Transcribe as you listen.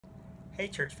Hey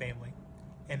church family,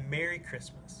 and Merry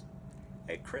Christmas.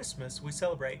 At Christmas, we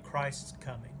celebrate Christ's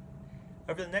coming.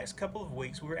 Over the next couple of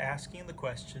weeks, we're asking the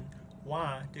question,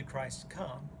 why did Christ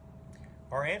come?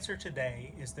 Our answer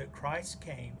today is that Christ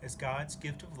came as God's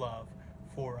gift of love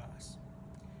for us.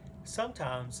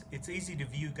 Sometimes it's easy to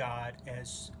view God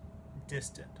as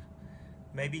distant,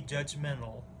 maybe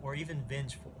judgmental, or even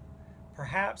vengeful,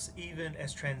 perhaps even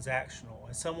as transactional,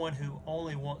 as someone who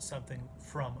only wants something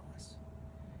from us.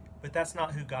 But that's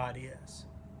not who God is.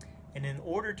 And in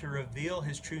order to reveal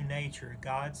his true nature,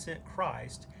 God sent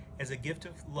Christ as a gift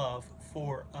of love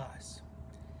for us.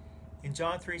 In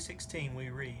John 3:16 we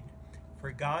read,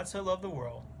 "For God so loved the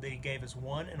world that he gave his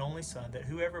one and only Son, that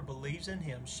whoever believes in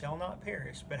him shall not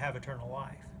perish but have eternal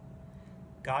life."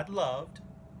 God loved,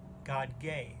 God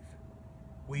gave.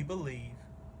 We believe,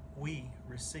 we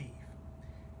receive.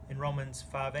 In Romans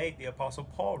 5:8 the Apostle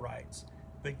Paul writes,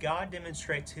 "But God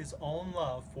demonstrates his own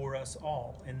love for us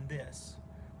all in this: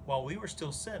 while we were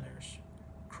still sinners,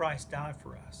 Christ died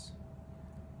for us."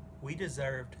 We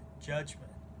deserved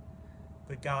judgment,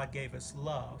 but God gave us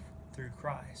love through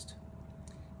Christ.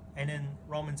 And in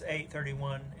Romans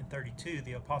 8:31 and 32,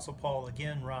 the Apostle Paul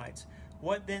again writes,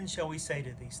 "What then shall we say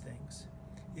to these things?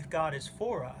 If God is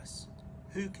for us,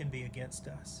 who can be against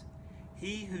us?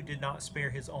 He who did not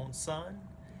spare his own Son,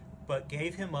 but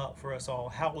gave him up for us all,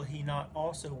 how will he not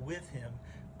also with him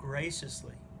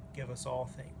graciously give us all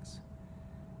things?"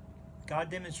 God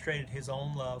demonstrated his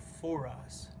own love for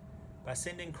us by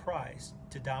sending Christ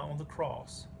to die on the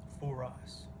cross for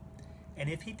us. And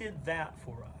if he did that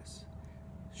for us,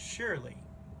 surely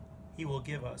he will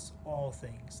give us all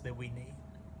things that we need.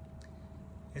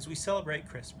 As we celebrate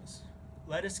Christmas,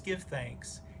 let us give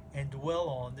thanks and dwell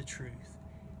on the truth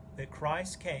that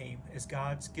Christ came as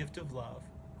God's gift of love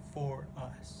for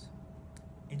us.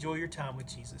 Enjoy your time with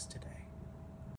Jesus today.